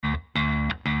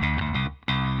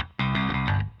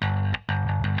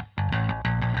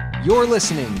You're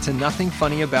listening to Nothing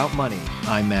Funny About Money.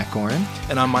 I'm Matt Gorin.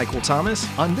 And I'm Michael Thomas.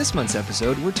 On this month's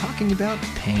episode, we're talking about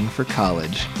paying for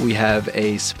college. We have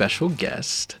a special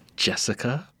guest,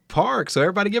 Jessica Park. So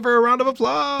everybody give her a round of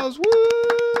applause.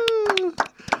 Woo!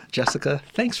 Jessica,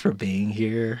 thanks for being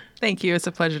here. Thank you. It's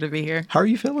a pleasure to be here. How are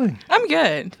you feeling? I'm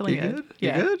good. Feeling You good?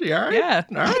 Yeah. You good? You all right? Yeah.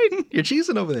 All right. You're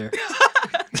cheesing over there.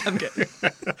 I'm good.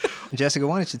 Jessica,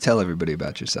 why don't you tell everybody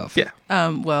about yourself? Yeah.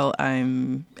 Well,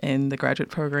 I'm in the graduate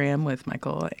program with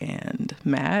Michael and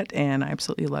Matt, and I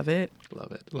absolutely love it.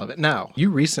 Love it. Love it. Now,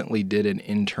 you recently did an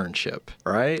internship,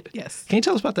 right? Yes. Can you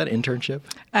tell us about that internship?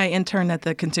 I interned at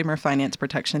the Consumer Finance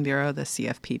Protection Bureau, the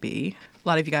CFPB. A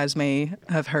lot of you guys may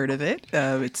have heard of it.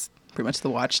 It's pretty much the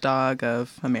watchdog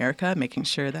of America, making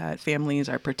sure that families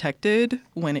are protected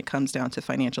when it comes down to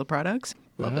financial products.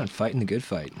 Love it. Fighting the good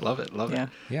fight. Love it. Love it. Yeah.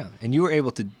 Yeah. And you were able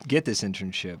to get this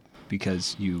internship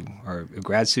because you are a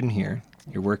grad student here.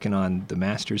 You're working on the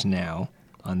master's now,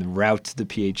 on the route to the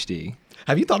PhD.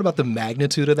 Have you thought about the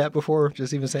magnitude of that before?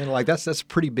 Just even saying, like, that's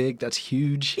pretty big. That's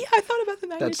huge. Yeah, I thought about the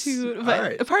magnitude, but all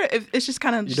right. a part of it's just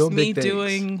kind of You're just doing me big things.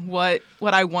 doing what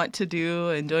I want to do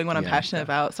and doing what I'm Yeah, passionate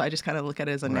about. So I just kind of look at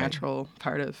it as a Right. natural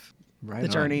part of Right the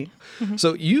on. journey.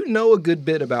 So you know a good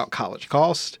bit about college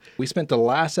cost. We spent the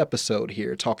last episode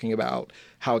here talking about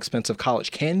how expensive college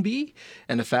can be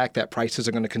and the fact that prices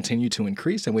are going to continue to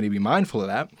increase, and we need to be mindful of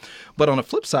that. But on the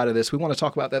flip side of this, we want to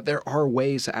talk about that there are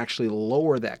ways to actually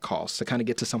lower that cost to kind of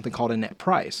get to something called a net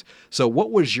price. So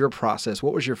what was your process?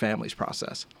 What was your family's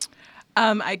process?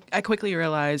 I quickly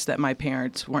realized that my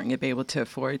parents weren't going to be able to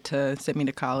afford to send me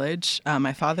to college.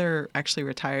 My father actually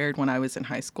retired when I was in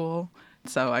high school.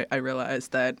 So I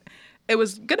realized that it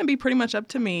was going to be pretty much up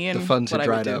to me. And The funds what had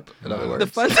I would dried do. up, in other words.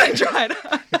 The funds had dried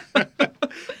up.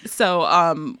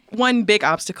 So one big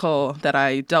obstacle that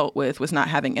I dealt with was not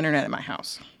having internet in my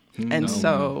house. And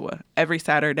so every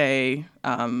Saturday,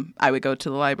 I would go to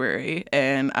the library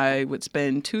and I would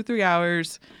spend 2-3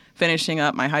 hours finishing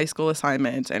up my high school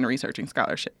assignments and researching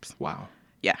scholarships. Wow.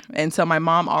 Yeah. And so my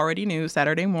mom already knew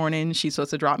Saturday morning she's supposed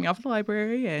to drop me off at the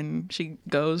library and she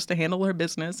goes to handle her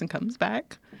business and comes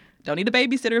back. Don't need a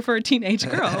babysitter for a teenage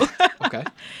girl. Okay.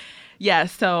 Yeah.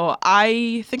 So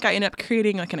I think I ended up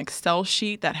creating like an Excel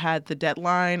sheet that had the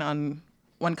deadline on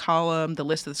one column, the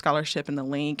list of the scholarship and the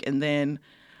link, and then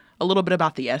a little bit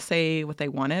about the essay, what they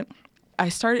wanted. I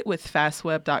started with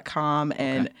fastweb.com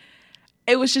and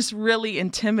it was just really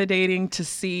intimidating to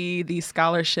see these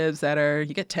scholarships that are,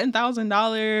 you get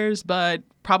 $10,000, but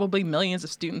probably millions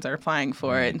of students are applying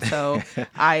for it. And so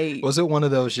Was it one of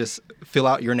those just fill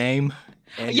out your name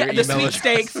and your the email address?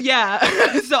 sweepstakes, yeah.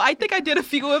 So I think I did a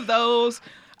few of those.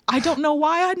 I don't know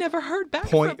why I never heard back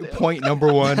from them. Point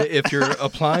number one, if you're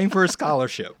applying for a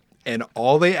scholarship and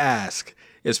all they ask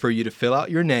is for you to fill out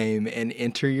your name and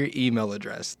enter your email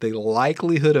address, the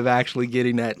likelihood of actually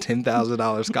getting that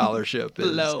 $10,000 scholarship is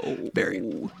Low. very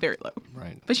low.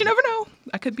 Right. But you never know.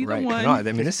 I could be Right. the one. No, I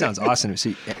mean, this sounds awesome.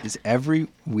 See, is every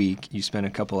week you spend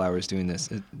a couple hours doing this.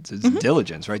 It's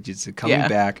diligence, right? It's coming Yeah.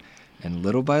 back and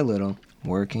little by little,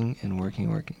 working and working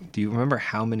and working. Do you remember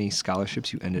how many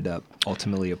scholarships you ended up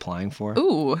ultimately applying for?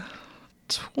 Ooh,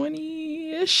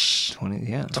 20-ish. 20,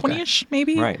 yeah. 20-ish,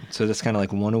 maybe. Right. So that's kind of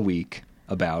like one a week,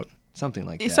 about something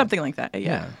like that. Something like that,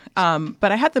 yeah.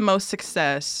 But I had the most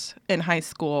success in high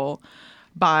school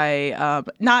by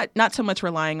not so much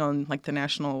relying on like the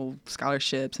national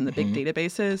scholarships and the big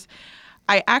databases.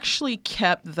 I actually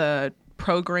kept the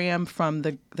program from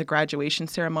the graduation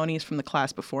ceremonies from the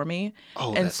class before me.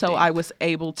 Oh, and that's so deep. I was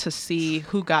able to see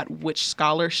who got which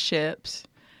scholarships.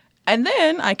 And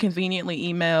then I conveniently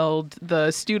emailed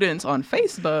the students on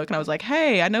Facebook and I was like,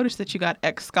 hey, I noticed that you got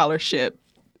X scholarship.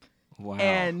 Wow.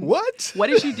 And What? what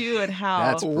did you do and how?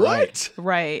 That's What?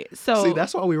 Right. So See,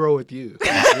 that's why we roll with you.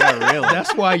 yeah, really.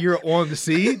 That's why you're on the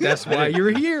seat. That's why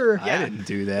you're here. I didn't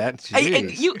do that. and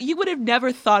Jeez. you would have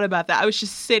never thought about that. I was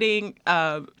just sitting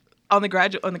on the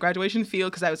graduation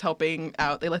field because I was helping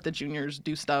out. They let the juniors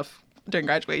do stuff during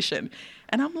graduation,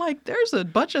 and I'm like, "There's a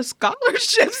bunch of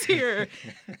scholarships here.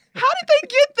 How did they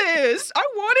get this? I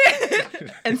want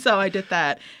it." And so I did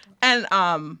that, and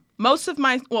I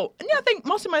think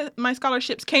most of my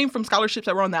scholarships came from scholarships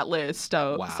that were on that list.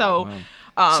 So Wow. so.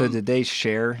 So did they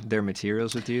share their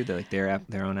materials with you, like their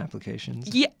own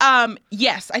applications? Yeah.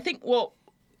 Yes. I think. Well,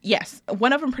 yes.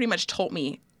 One of them pretty much told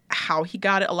me how he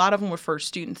got it. A lot of them were for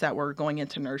students that were going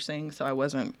into nursing, so I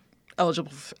wasn't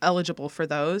eligible for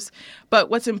those. But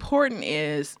what's important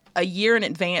is a year in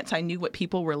advance, I knew what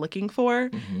people were looking for.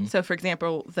 Mm-hmm. So, for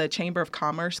example, the Chamber of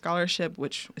Commerce scholarship,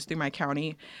 which is through my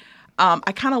county,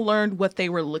 I kind of learned what they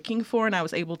were looking for, and I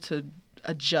was able to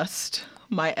adjust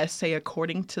my essay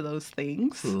according to those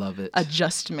things. Love it.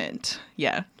 Adjustment.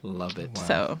 Yeah. Love it.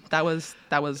 So that was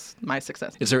my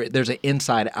success. There's an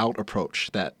inside out approach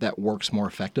that works more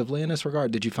effectively in this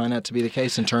regard? Did you find that to be the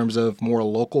case in terms of more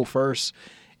local first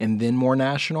and then more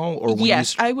national? Or when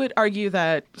yes, I would argue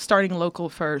that starting local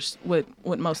first would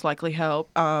most likely help.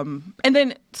 And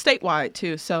then statewide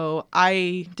too. So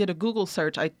I did a Google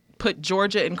search. I put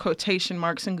Georgia in quotation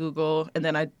marks in Google, and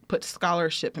then I put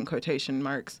scholarship in quotation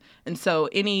marks. And so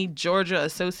any Georgia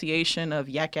association of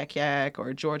yak, yak, yak,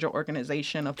 or Georgia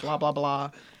organization of blah, blah, blah.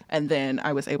 And then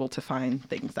I was able to find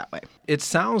things that way. It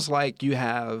sounds like you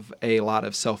have a lot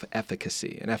of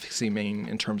self-efficacy, and efficacy meaning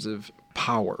in terms of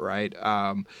power, right?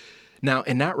 Now,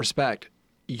 in that respect,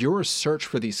 your search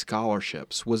for these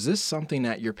scholarships, was this something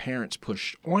that your parents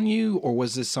pushed on you, or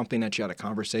was this something that you had a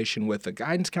conversation with a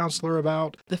guidance counselor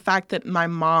about? The fact that my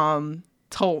mom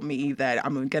told me that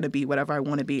I'm going to be whatever I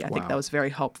want to be, I think that was very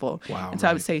helpful. Wow, and so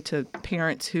I would say to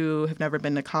parents who have never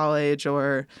been to college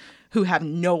or who have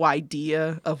no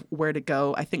idea of where to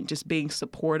go, I think just being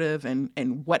supportive and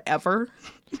whatever.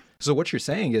 So what you're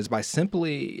saying is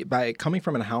by coming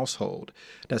from a household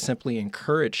that simply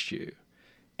encouraged you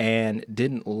and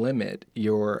didn't limit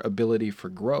your ability for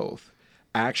growth,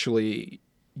 actually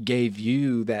gave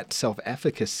you that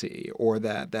self-efficacy or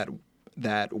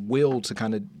that will to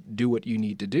kind of do what you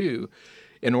need to do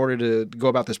in order to go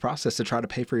about this process to try to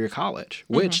pay for your college,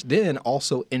 which then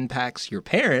also impacts your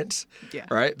parents,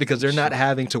 right? Because they're not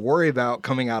having to worry about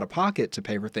coming out of pocket to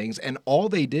pay for things, and all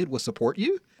they did was support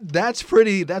you. That's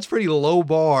pretty low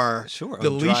bar. Sure.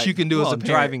 The least you can do as a parent.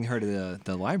 Driving her to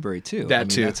the library too.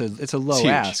 Too. It's a low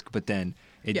ask, but then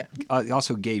it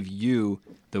also gave you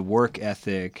the work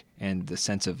ethic and the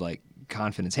sense of like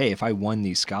confidence. Hey, if I won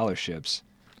these scholarships,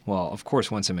 well, of course,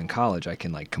 once I'm in college, I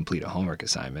can like complete a homework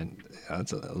assignment.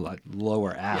 That's a lot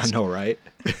lower ask. I know, right?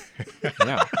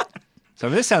 Yeah. So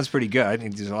this sounds pretty good. I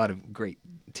think there's a lot of great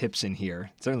tips in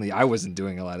here. Certainly, I wasn't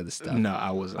doing a lot of this stuff. No,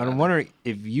 I wasn't. I'm wondering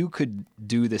if you could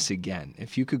do this again.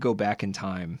 If you could go back in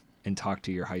time and talk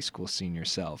to your high school senior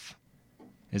self,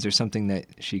 is there something that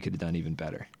she could have done even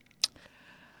better?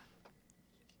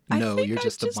 No, you're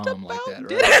just a bomb like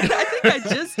that, right? I think I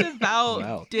just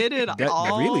about did it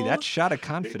all. Really, that shot of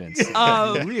confidence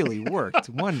really worked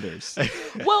wonders.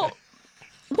 Well,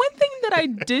 one thing that I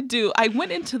did do, I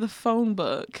went into the phone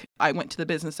book. I went to the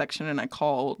business section and I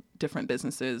called different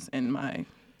businesses in my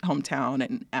hometown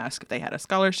and asked if they had a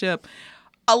scholarship.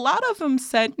 A lot of them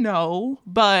said no,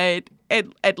 but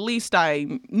at least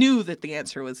I knew that the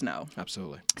answer was no.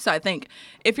 Absolutely. So I think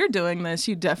if you're doing this,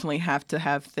 you definitely have to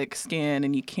have thick skin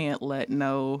and you can't let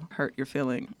no hurt your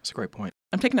feeling. That's a great point.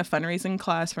 I'm taking a fundraising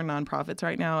class for nonprofits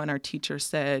right now, and our teacher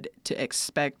said to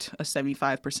expect a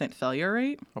 75% failure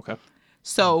rate. Okay.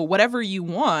 So whatever you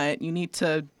want, you need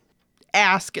to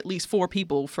ask at least 4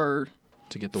 people to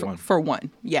get the one. For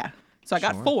one. Yeah. So I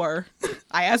got 4.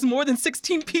 I asked more than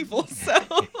 16 people. So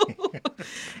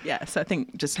yeah, so I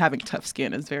think just having tough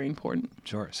skin is very important.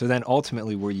 Sure. So then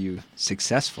ultimately, were you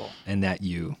successful in that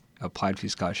you applied for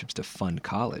these scholarships to fund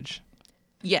college?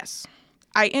 Yes.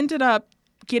 I ended up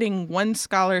getting one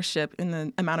scholarship in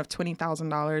the amount of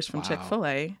 $20,000 from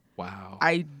Chick-fil-A. Wow.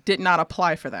 I did not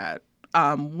apply for that.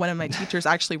 One of my teachers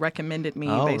actually recommended me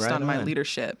based on my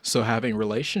leadership. So having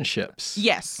relationships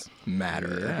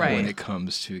matter when it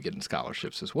comes to getting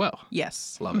scholarships as well.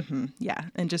 Yes. Love it. Mm-hmm. Yeah.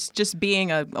 And just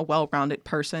being a well-rounded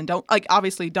person.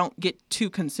 Obviously don't get too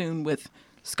consumed with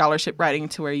scholarship writing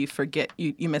to where you forget,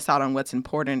 you miss out on what's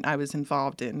important. I was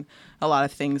involved in a lot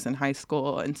of things in high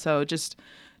school. And so just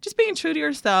being true to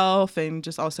yourself and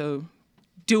just also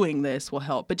doing this will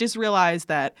help. But just realize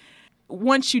that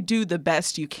once you do the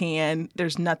best you can,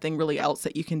 there's nothing really else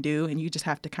that you can do. And you just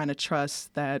have to kind of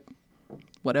trust that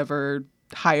whatever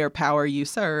higher power you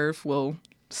serve will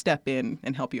step in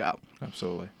and help you out.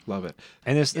 Absolutely. Love it.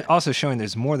 And it's also showing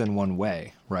there's more than one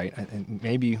way, right? And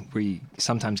maybe we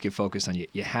sometimes get focused on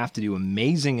you have to do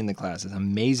amazing in the classes,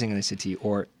 amazing in the SAT,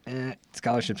 or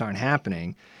scholarships aren't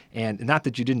happening. And not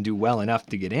that you didn't do well enough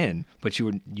to get in, but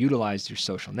you utilized your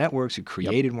social networks, you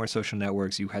created more social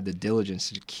networks, you had the diligence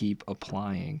to keep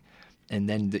applying. And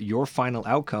then your final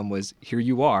outcome was here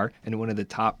you are in one of the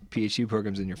top PhD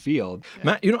programs in your field.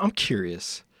 Matt, I'm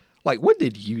curious. Like, what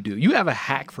did you do? You have a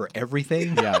hack for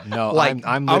everything? Yeah, no,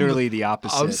 I'm literally the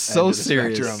opposite. I'm so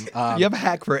serious. You have a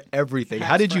hack for everything.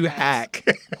 How did you hack?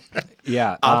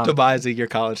 Optimizing your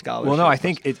college scholarship. Well, no, I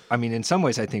think in some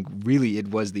ways, I think really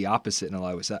it was the opposite in a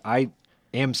lot of ways.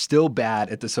 am still bad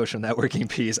at the social networking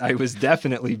piece. I was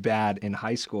definitely bad in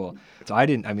high school. So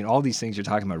all these things you're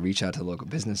talking about, reach out to local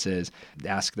businesses,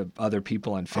 ask the other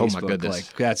people on Facebook. Oh my goodness.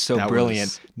 Like, that's so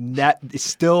brilliant. That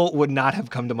still would not have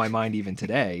come to my mind even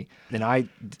today.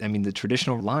 And the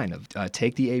traditional line of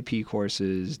take the AP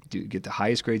courses, get the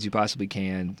highest grades you possibly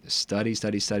can, study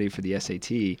for the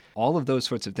SAT. All of those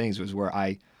sorts of things was where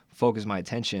I focused my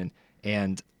attention.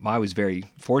 And I was very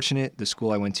fortunate. The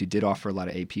school I went to did offer a lot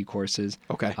of AP courses.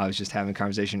 Okay. I was just having a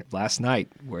conversation last night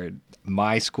where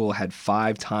my school had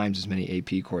 5 times as many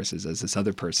AP courses as this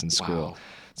other person's school. Wow.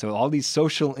 So all these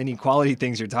social inequality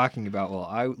things you're talking about, well,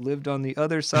 I lived on the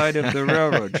other side of the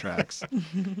railroad tracks.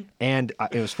 And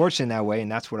it was fortunate in that way,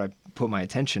 and that's what I put my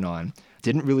attention on.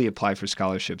 Didn't really apply for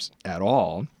scholarships at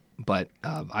all. But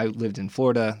I lived in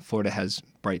Florida. Florida has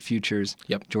Bright Futures.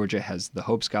 Yep. Georgia has the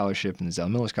Hope Scholarship and the Zell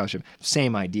Miller Scholarship.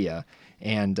 Same idea.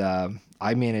 And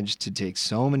I managed to take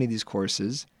so many of these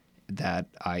courses that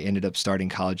I ended up starting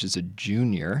college as a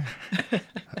junior.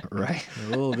 Right? A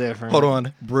little different. Hold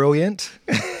on. Brilliant.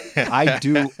 I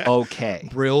do okay.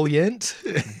 Brilliant.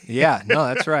 Yeah, no,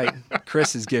 that's right.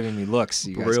 Chris is giving me looks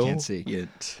you guys can't see.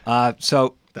 Brilliant.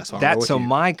 So That's why I'm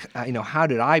with you. how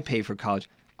did I pay for college?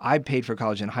 I paid for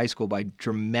college in high school by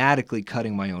dramatically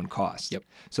cutting my own costs. Yep.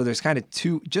 So there's kind of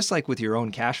two, just like with your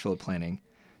own cash flow planning,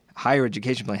 higher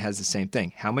education plan has the same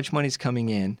thing. How much money's coming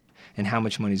in and how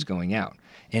much money's going out.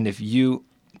 And if you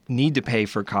need to pay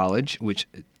for college,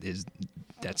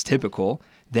 that's typical,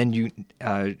 then you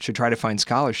should try to find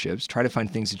scholarships, try to find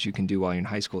things that you can do while you're in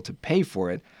high school to pay for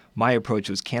it. My approach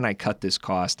was, can I cut this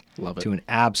cost to an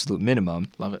absolute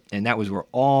minimum? Love it. And that was where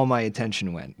all my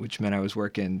attention went, which meant I was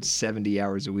working 70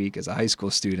 hours a week as a high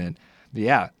school student. But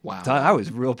yeah. Wow. I was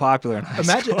real popular in high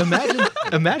school.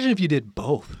 Imagine if you did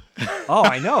both. Oh,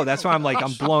 I know. That's why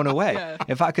I'm blown away. Yeah.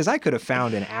 Because I could have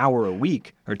found an hour a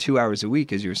week or 2 hours a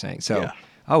week, as you were saying. So, yeah.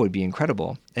 Oh, it would be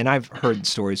incredible. And I've heard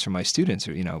stories from my students.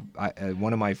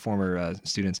 One of my former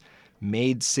students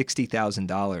made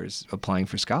 $60,000 applying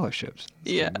for scholarships.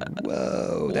 Yeah.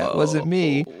 Whoa, that wasn't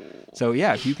me. So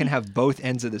yeah, if you can have both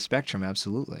ends of the spectrum,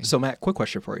 absolutely. So Matt, quick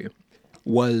question for you.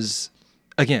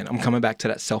 Again, I'm coming back to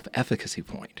that self-efficacy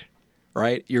point,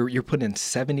 right? You're putting in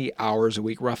 70 hours a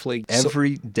week roughly.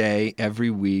 Every day,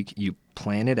 every week, you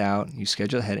plan it out, you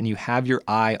schedule ahead, and you have your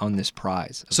eye on this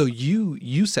prize. So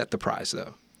you set the prize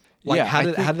though. How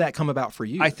did that come about for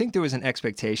you? I think there was an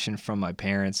expectation from my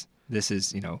parents. This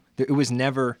is, it was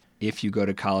never if you go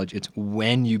to college, it's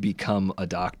when you become a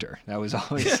doctor. That was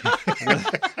always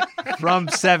from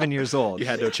 7 years old. You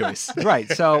had no choice. Right.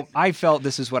 So I felt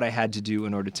this is what I had to do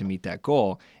in order to meet that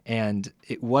goal. And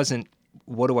it wasn't,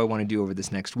 what do I want to do over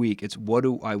this next week? It's what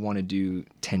do I want to do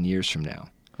 10 years from now?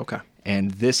 Okay.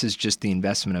 And this is just the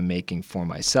investment I'm making for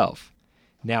myself.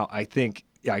 Now, I think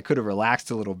I could have relaxed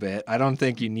a little bit. I don't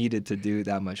think you needed to do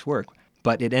that much work.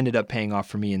 But it ended up paying off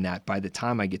for me in that by the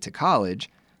time I get to college,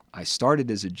 I started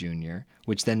as a junior,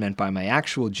 which then meant by my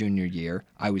actual junior year,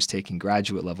 I was taking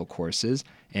graduate level courses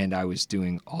and I was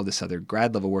doing all this other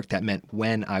grad level work. That meant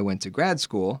when I went to grad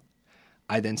school,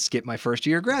 I then skipped my first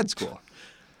year of grad school.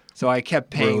 So I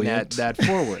kept paying that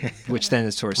forward, which then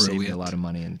is sort of saved me a lot of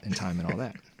money and time and all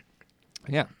that.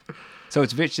 Yeah. So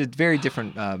it's a very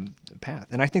different path.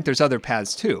 And I think there's other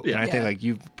paths too. Yeah. And I think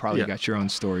you've probably got your own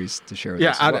stories to share with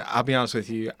us. Yeah, I'll be honest with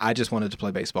you. I just wanted to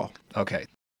play baseball. Okay.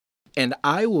 And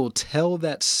I will tell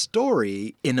that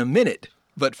story in a minute.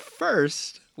 But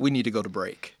first, we need to go to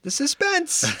break. The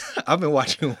suspense. I've been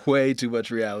watching way too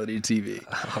much reality TV.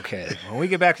 Okay. When we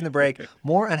get back from the break,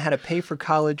 more on how to pay for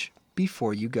college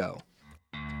before you go.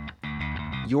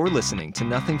 You're listening to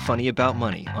Nothing Funny About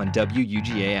Money on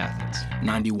WUGA Athens.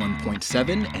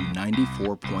 91.7 and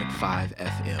 94.5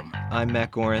 FM. I'm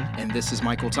Matt Gorin. And this is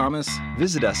Michael Thomas.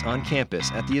 Visit us on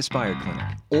campus at the Aspire Clinic.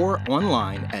 Or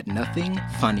online at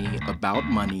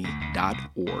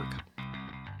nothingfunnyaboutmoney.org.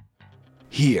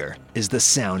 Here is the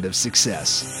sound of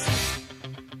success.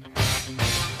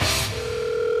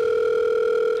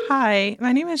 Hi,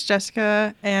 my name is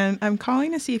Jessica, and I'm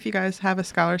calling to see if you guys have a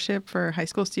scholarship for high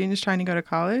school students trying to go to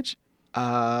college.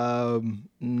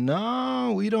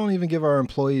 No, we don't even give our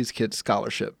employees kids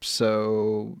scholarships,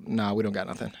 so no, we don't got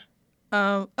nothing.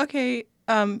 Okay.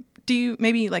 Do you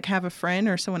maybe have a friend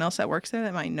or someone else that works there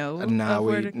that might know? We're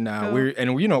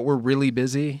really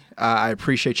busy. I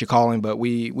appreciate you calling, but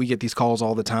we get these calls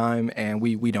all the time, and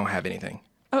we don't have anything.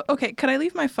 Oh, okay. Could I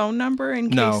leave my phone number in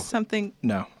case something?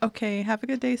 No. Okay. Have a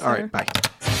good day, sir. All right. Bye.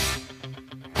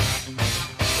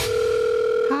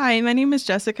 Hi, my name is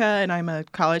Jessica, and I'm a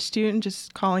college student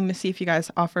just calling to see if you guys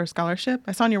offer a scholarship.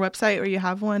 I saw on your website where you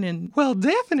have one, and Well,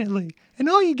 definitely. And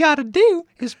all you gotta do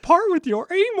is part with your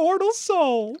immortal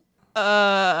soul.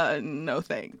 no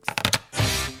thanks.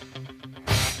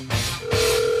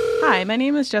 Hi, my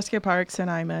name is Jessica Parks, and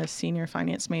I'm a senior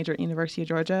finance major at University of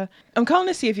Georgia. I'm calling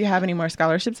to see if you have any more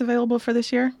scholarships available for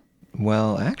this year.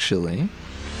 Well, actually...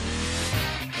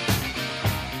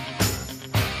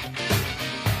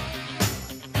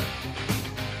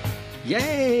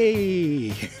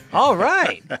 Yay! All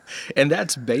right. And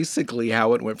that's basically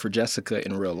how it went for Jessica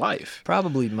in real life.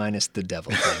 Probably minus the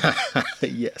devil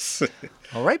thing. Yes.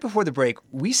 Well, right before the break,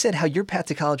 we said how your path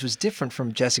to college was different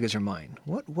from Jessica's or mine.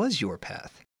 What was your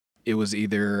path? It was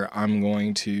either I'm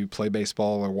going to play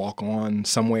baseball or walk on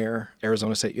somewhere.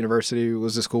 Arizona State University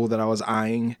was the school that I was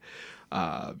eyeing.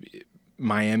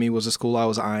 Miami was a school I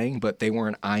was eyeing, but they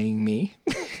weren't eyeing me,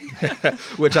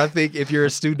 which I think if you're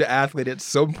a student athlete at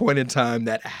some point in time,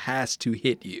 that has to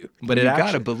hit you. But You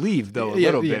got to believe, though, a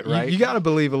little bit, right? You got to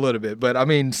believe a little bit. But I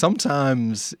mean,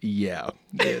 sometimes, yeah,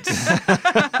 it's,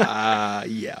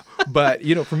 yeah. But,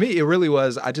 for me, it really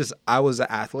was, I was an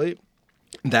athlete.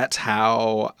 That's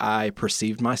how I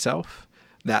perceived myself.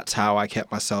 That's how I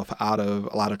kept myself out of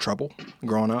a lot of trouble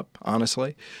growing up,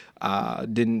 honestly.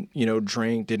 Didn't,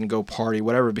 drink, didn't go party,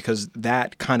 whatever, because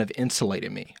that kind of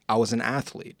insulated me. I was an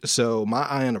athlete. So my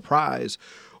eye on the prize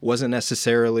wasn't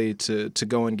necessarily to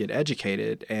go and get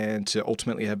educated and to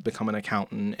ultimately have become an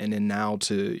accountant and then now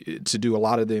to do a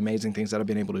lot of the amazing things that I've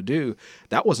been able to do.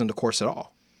 That wasn't the course at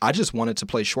all. I just wanted to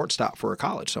play shortstop for a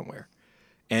college somewhere.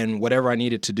 And whatever I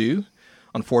needed to do,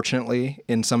 unfortunately,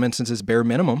 in some instances, bare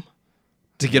minimum,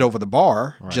 to get over the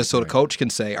bar, just so the coach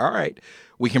can say, all right,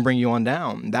 we can bring you on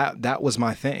down. That was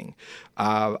my thing.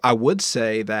 I would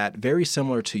say that very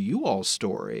similar to you all's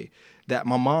story, that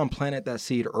my mom planted that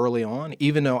seed early on,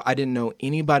 even though I didn't know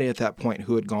anybody at that point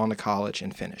who had gone to college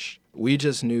and finished. We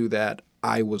just knew that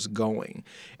I was going.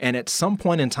 And at some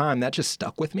point in time, that just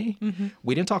stuck with me. Mm-hmm.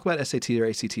 We didn't talk about SATs or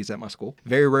ACTs at my school.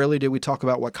 Very rarely did we talk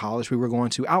about what college we were going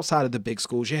to outside of the big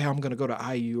schools. Yeah, I'm going to go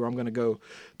to IU or I'm going to go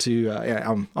to,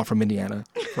 I'm from Indiana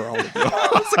for all of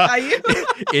you.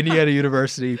 Indiana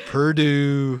University,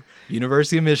 Purdue,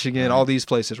 University of Michigan, all these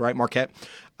places, right? Marquette.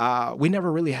 We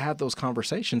never really had those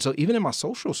conversations. So even in my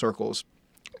social circles,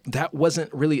 that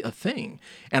wasn't really a thing.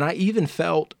 And I even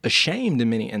felt ashamed in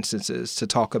many instances to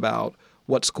talk about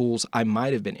what schools I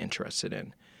might have been interested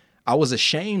in. I was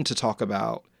ashamed to talk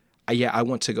about, I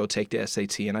went to go take the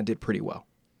SAT and I did pretty well.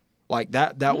 Like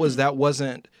that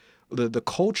wasn't the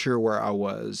culture where I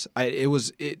was.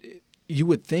 You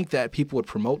would think that people would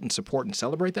promote and support and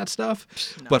celebrate that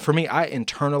stuff. No. But for me, I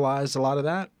internalized a lot of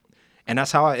that. And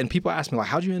that's how and people ask me, like,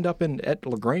 how'd you end up at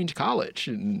LaGrange College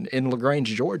in LaGrange,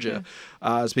 Georgia?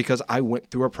 It's because I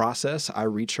went through a process. I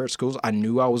researched schools. I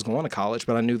knew I was going to college,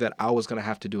 but I knew that I was going to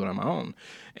have to do it on my own.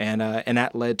 And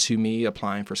that led to me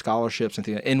applying for scholarships and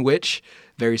things, in which,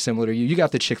 very similar to you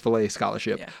got the Chick-fil-A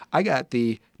scholarship. Yeah. I got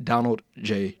the Donald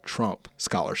J. Trump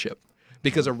scholarship.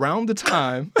 Because around the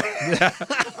time,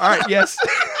 all right, yes.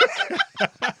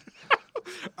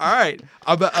 All right.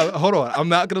 Hold on. I'm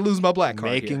not going to lose my black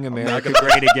card. Making America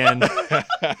great again.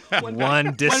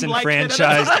 One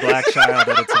disenfranchised black child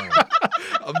at a time.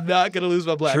 I'm not going to lose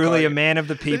my black card. Truly a man of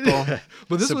the people,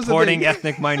 but this supporting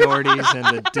ethnic minorities and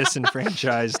the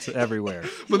disenfranchised everywhere.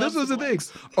 But this was the thing.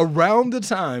 Around the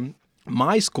time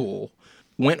my school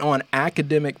went on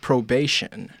academic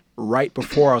probation right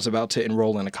before I was about to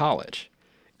enroll in a college.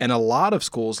 And a lot of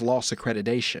schools lost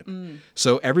accreditation.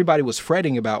 So everybody was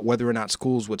fretting about whether or not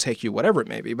schools would take you, whatever it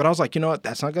may be. But I was like, you know what?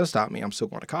 That's not going to stop me. I'm still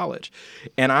going to college.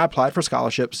 And I applied for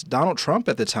scholarships. Donald Trump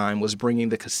at the time was bringing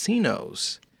the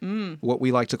casinos, what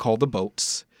we like to call the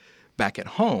boats, back at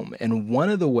home. And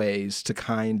one of the ways to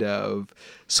kind of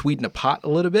sweeten the pot a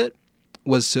little bit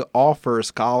was to offer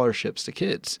scholarships to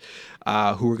kids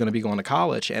who were going to be going to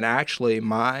college. And actually,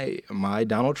 my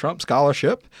Donald Trump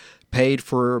scholarship paid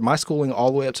for my schooling all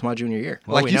the way up to my junior year.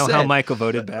 Well, like we know how Michael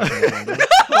voted back in the day.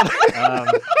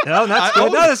 No, that's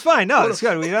good. No, that's fine. No, it's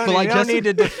good. We don't need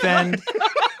to defend.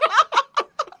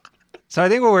 So I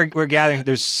think what we're gathering,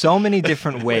 there's so many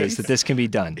different ways that this can be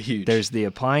done. Huge. There's the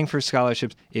applying for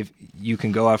scholarships. If you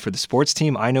can go out for the sports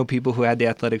team, I know people who had the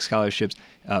athletic scholarships,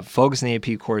 focus on the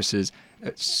AP courses.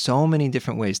 So many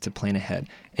different ways to plan ahead.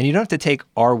 And you don't have to take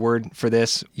our word for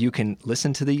this. You can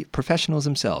listen to the professionals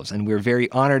themselves. And we're very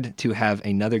honored to have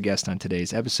another guest on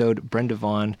today's episode, Brenda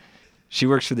Vaughn. She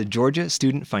works for the Georgia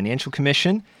Student Financial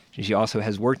Commission. She also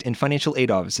has worked in financial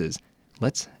aid offices.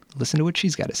 Let's listen to what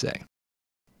she's got to say.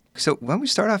 So why don't we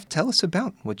start off, tell us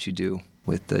about what you do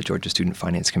with the Georgia Student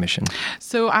Finance Commission.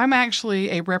 So I'm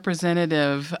actually a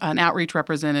representative, an outreach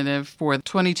representative for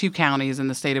 22 counties in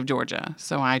the state of Georgia.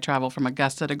 So I travel from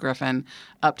Augusta to Griffin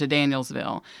up to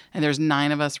Danielsville. And there's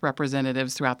 9 of us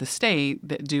representatives throughout the state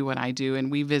that do what I do.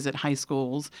 And we visit high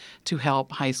schools to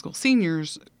help high school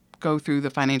seniors go through the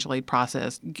financial aid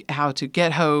process, how to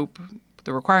get HOPE,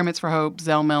 the requirements for HOPE,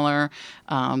 Zell Miller,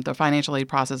 the financial aid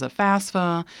process of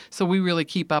FAFSA. So we really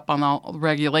keep up on all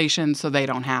regulations so they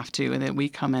don't have to, and then we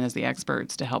come in as the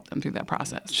experts to help them through that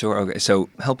process. Sure. Okay. So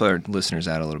help our listeners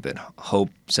out a little bit.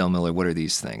 HOPE, Zell Miller, what are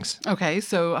these things? Okay.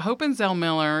 So HOPE and Zell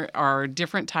Miller are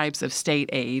different types of state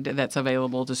aid that's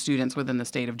available to students within the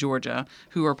state of Georgia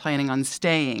who are planning on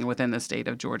staying within the state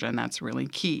of Georgia, and that's really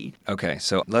key. Okay.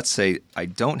 So let's say I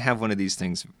don't have one of these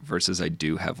things versus I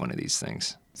do have one of these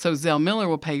things. So Zell Miller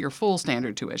will pay your full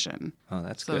standard tuition. Oh,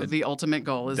 that's so good. the ultimate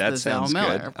goal is That the Zell sounds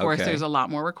Miller. good. Of course, Okay. there's a lot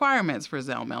more requirements for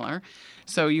Zell Miller.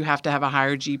 So you have to have a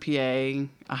higher GPA,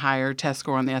 a higher test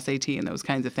score on the SAT, and those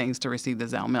kinds of things to receive the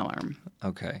Zell Miller.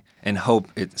 Okay. And HOPE,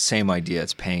 same idea.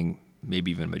 It's paying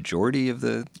maybe even a majority of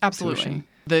the Absolutely. tuition?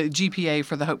 The GPA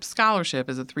for the HOPE scholarship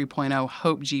is a 3.0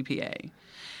 HOPE GPA.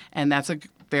 And that's a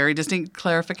very distinct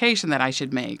clarification that I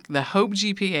should make. The HOPE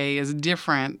GPA is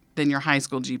different than your high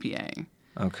school GPA.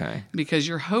 Okay. Because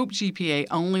your HOPE GPA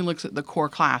only looks at the core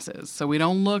classes. So we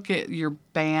don't look at your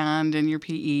band and your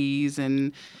PEs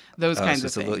and those kinds so of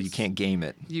it's a things. little, you can't game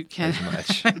it You can as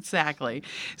much. exactly.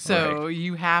 So Right.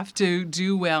 you have to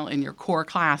do well in your core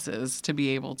classes to be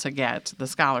able to get the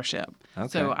scholarship.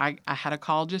 So Okay. I had a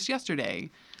call just yesterday.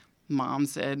 Mom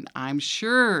said, I'm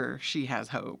sure she has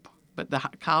HOPE, but the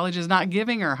college is not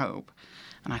giving her HOPE.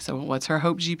 And I said, well, what's her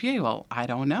HOPE GPA? Well, I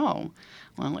don't know.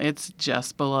 Well, it's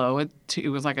just below it. It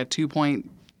was like a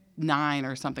 2.9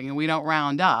 or something, and we don't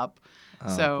round up.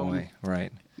 Oh, so boy.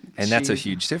 Right. And that's a she's-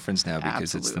 huge difference now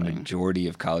because it's the Absolutely. majority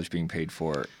of college being paid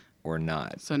for or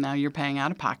not. So now you're paying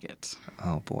out of pocket.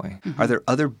 Oh, boy. Mm-hmm. Are there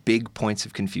other big points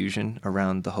of confusion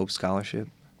around the HOPE scholarship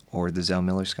or the Zell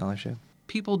Miller scholarship?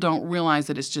 People don't realize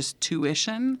that it's just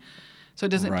tuition. So it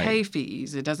doesn't Right. pay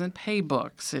fees, it doesn't pay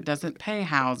books, it doesn't pay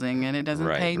housing, and it doesn't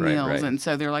Right, pay right, meals. right. And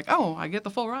so they're like, oh, I get the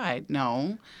full ride.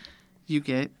 No, you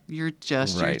get your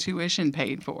Right. tuition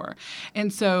paid for.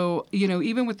 And so,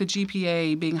 even with the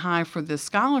GPA being high for this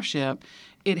scholarship,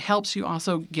 it helps you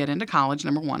also get into college,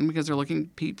 number one, because they're looking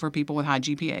for people with high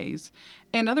GPAs,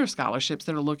 and other scholarships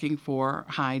that are looking for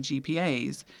high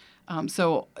GPAs.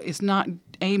 So it's not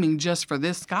aiming just for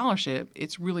this scholarship,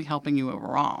 it's really helping you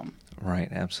overall. Right,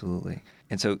 absolutely.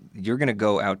 And so you're going to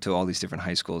go out to all these different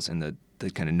high schools in the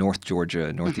kind of North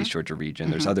Georgia, Northeast Mm-hmm. Georgia region.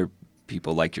 There's other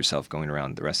people like yourself going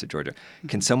around the rest of Georgia.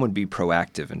 Can someone be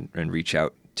proactive and reach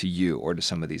out to you or to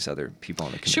some of these other people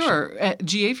on the commission? Sure. At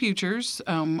GA Futures,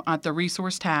 at the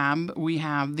resource tab, we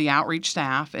have the outreach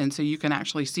staff, and so you can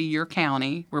actually see your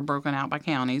county. We're broken out by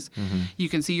counties. You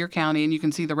can see your county, and you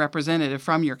can see the representative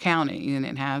from your county, and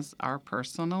it has our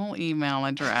personal email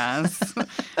address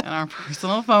and our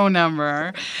personal phone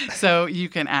number. So you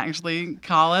can actually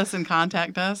call us and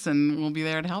contact us, and we'll be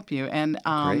there to help you. And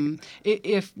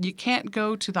if you can't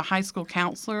go to the high school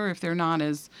counselor, if they're not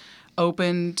as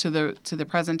open to the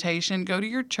presentation, go to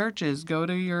your churches, go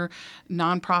to your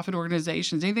nonprofit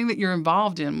organizations, anything that you're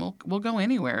involved in. We'll go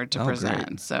anywhere to present.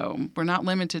 Great. So we're not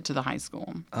limited to the high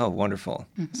school. Oh, wonderful.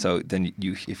 Mm-hmm. So then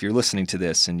if you're listening to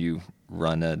this and you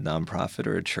run a nonprofit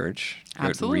or a church,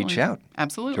 Absolutely. reach out.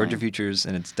 Absolutely. Georgia Futures,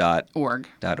 and it's .org.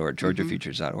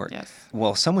 .org, Yes.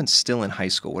 Well, someone's still in high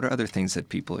school. What are other things that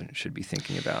people should be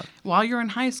thinking about? While you're in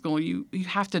high school, you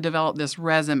have to develop this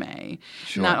resume,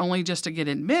 Sure. not only just to get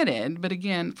admitted, but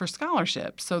again, for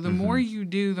scholarships. So the more you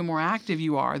do, the more active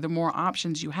you are, the more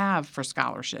options you have for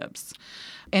scholarships.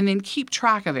 And then keep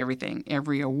track of everything,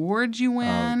 every award you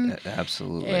win,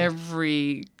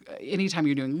 Absolutely. anytime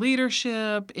you're doing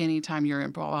leadership, anytime you're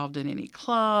involved in any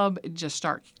club, just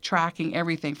start tracking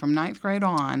everything from 9th grade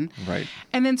on. Right.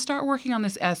 And then start working on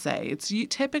this essay. It's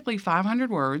typically 500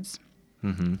 words.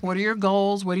 Mm-hmm. What are your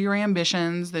goals? What are your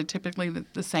ambitions? They're typically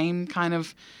the same kind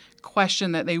of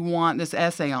question that they want this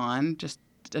essay on, just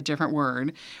a different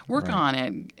word. Work on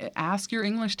it. Ask your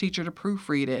English teacher to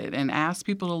proofread it and ask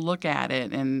people to look at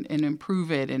it and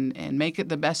improve it and make it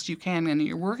the best you can. And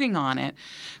you're working on it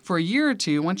for a year or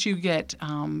two. Once you get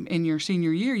in your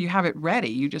senior year, you have it ready.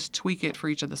 You just tweak it for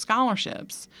each of the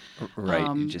scholarships.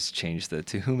 Right. You just change the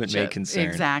to whom it may concern.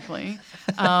 Exactly.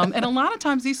 And a lot of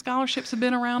times these scholarships have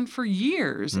been around for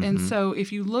years. And so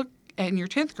if you look in your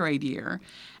 10th grade year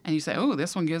and you say, oh,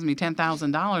 this one gives me $10,000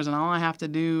 and all I have to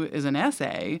do is an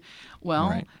essay, well,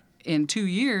 Right. in 2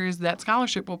 years, that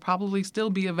scholarship will probably still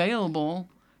be available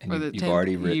And for the you've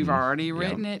already written. You've already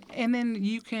written it, and then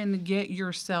you can get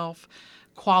yourself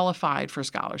qualified for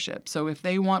scholarship. So if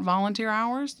they want volunteer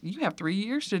hours, you have 3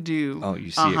 years to do You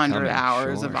see it 100 coming.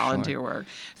 hours Sure, of volunteer sure. work.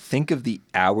 Think of the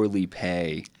hourly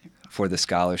pay for the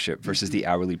scholarship versus the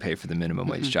hourly pay for the minimum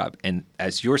wage job. And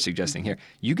as you're suggesting here,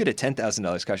 you get a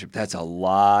 $10,000 scholarship. That's a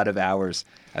lot of hours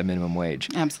at minimum wage.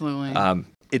 Absolutely.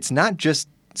 It's not just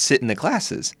sit in the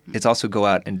classes. It's also go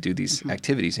out and do these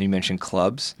activities. And you mentioned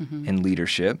clubs and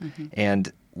leadership.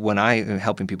 And when I am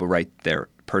helping people write their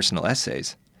personal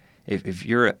essays, if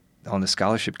you're on the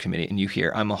scholarship committee and you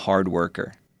hear, I'm a hard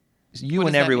worker, you What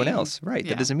and does that everyone mean? else, right?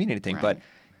 Yeah. That doesn't mean anything. Right. But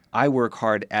I work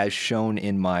hard as shown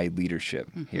in my leadership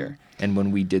here. And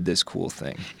when we did this cool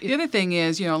thing. The other thing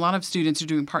is, a lot of students are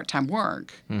doing part-time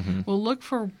work. Well, look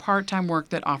for part-time work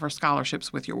that offers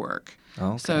scholarships with your work.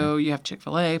 Okay. So you have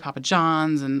Chick-fil-A, Papa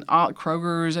John's, and all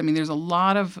Kroger's. I mean, there's a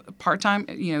lot of part-time.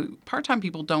 Part-time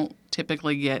people don't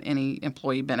typically get any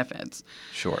employee benefits.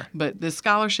 Sure. But this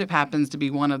scholarship happens to be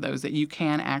one of those that you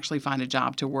can actually find a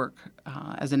job to work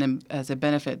as a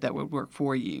benefit that would work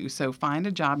for you. So find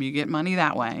a job, you get money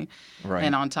that way. Right.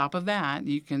 And on top of that,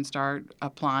 you can start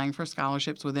applying for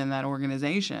scholarships within that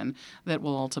organization that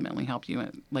will ultimately help you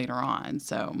later on.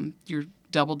 So you're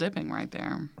double dipping right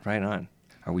there. Right on.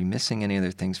 Are we missing any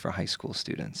other things for high school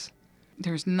students?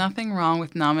 There's nothing wrong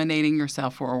with nominating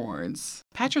yourself for awards.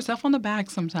 Pat yourself on the back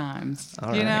sometimes.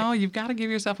 All right. You've got to give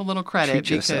yourself a little credit Treat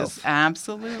because yourself.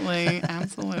 absolutely.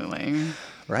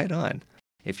 Right on.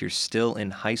 If you're still in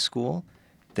high school,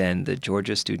 then the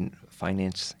Georgia Student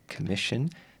Finance Commission,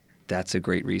 that's a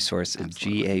great resource at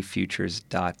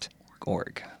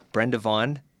gafutures.org. Brenda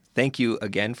Vaughn, thank you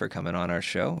again for coming on our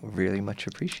show. Really much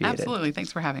appreciated. Absolutely.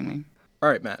 Thanks for having me. All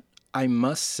right, Matt. I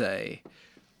must say,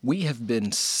 we have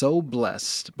been so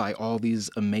blessed by all these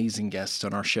amazing guests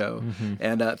on our show.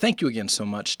 And thank you again so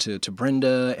much to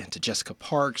Brenda and to Jessica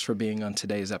Parks for being on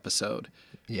today's episode.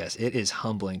 Yes, it is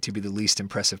humbling to be the least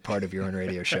impressive part of your own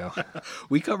radio show.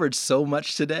 We covered so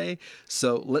much today,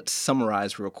 so let's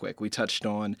summarize real quick. We touched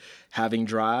on having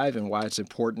drive and why it's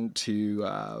important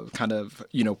to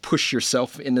push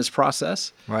yourself in this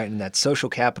process. Right, and that social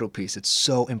capital piece, it's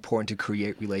so important to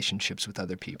create relationships with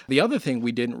other people. The other thing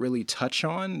we didn't really touch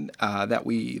on that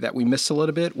we missed a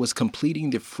little bit was completing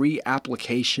the free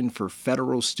application for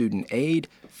federal student aid,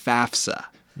 FAFSA.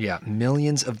 Yeah,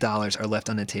 millions of dollars are left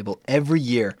on the table every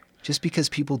year just because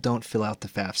people don't fill out the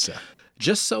FAFSA.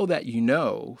 Just so that you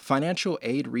know, financial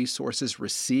aid resources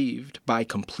received by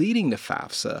completing the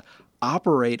FAFSA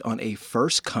operate on a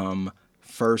first-come,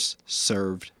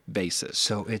 first-served basis.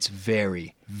 So it's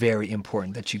very, very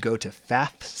important that you go to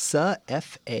FAFSA,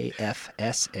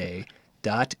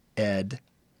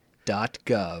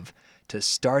 FAFSA.ed.gov to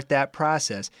start that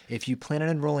process if you plan on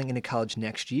enrolling into college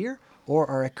next year or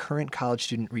are a current college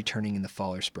student returning in the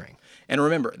fall or spring. And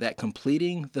remember that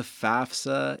completing the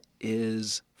FAFSA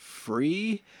is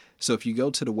free. So if you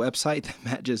go to the website that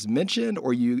Matt just mentioned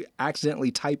or you accidentally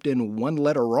typed in one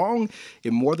letter wrong,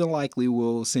 it more than likely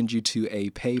will send you to a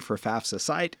Pay for FAFSA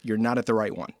site. You're not at the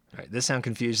right one. All right, this sounds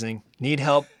confusing. Need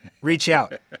help? Reach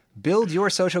out. Build your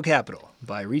social capital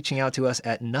by reaching out to us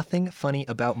at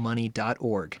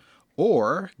nothingfunnyaboutmoney.org.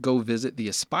 Or go visit the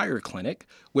Aspire Clinic,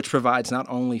 which provides not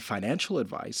only financial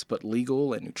advice, but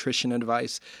legal and nutrition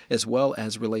advice, as well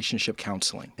as relationship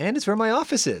counseling. And it's where my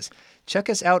office is. Check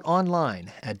us out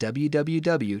online at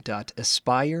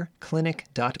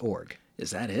www.aspireclinic.org.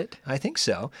 Is that it? I think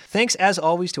so. Thanks, as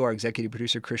always, to our executive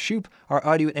producer, Chris Shoup, our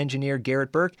audio engineer,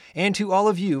 Garrett Burke, and to all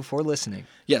of you for listening.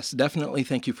 Yes, definitely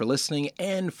thank you for listening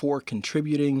and for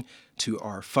contributing to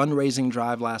our fundraising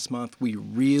drive last month. We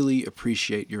really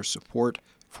appreciate your support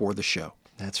for the show.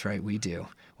 That's right, we do.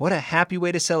 What a happy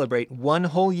way to celebrate one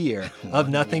whole year of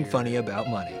Nothing Funny About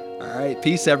Money. All right,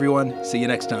 peace, everyone. See you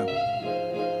next time.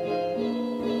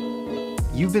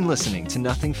 You've been listening to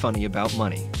Nothing Funny About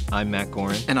Money. I'm Matt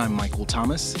Gorin. And I'm Michael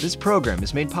Thomas. This program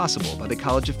is made possible by the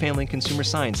College of Family and Consumer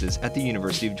Sciences at the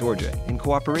University of Georgia in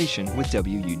cooperation with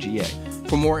WUGA.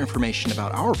 For more information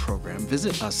about our program,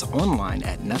 visit us online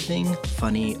at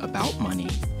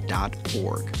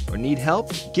nothingfunnyaboutmoney.org. Or need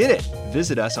help? Get it!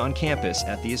 Visit us on campus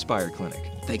at the Aspire Clinic.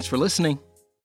 Thanks for listening.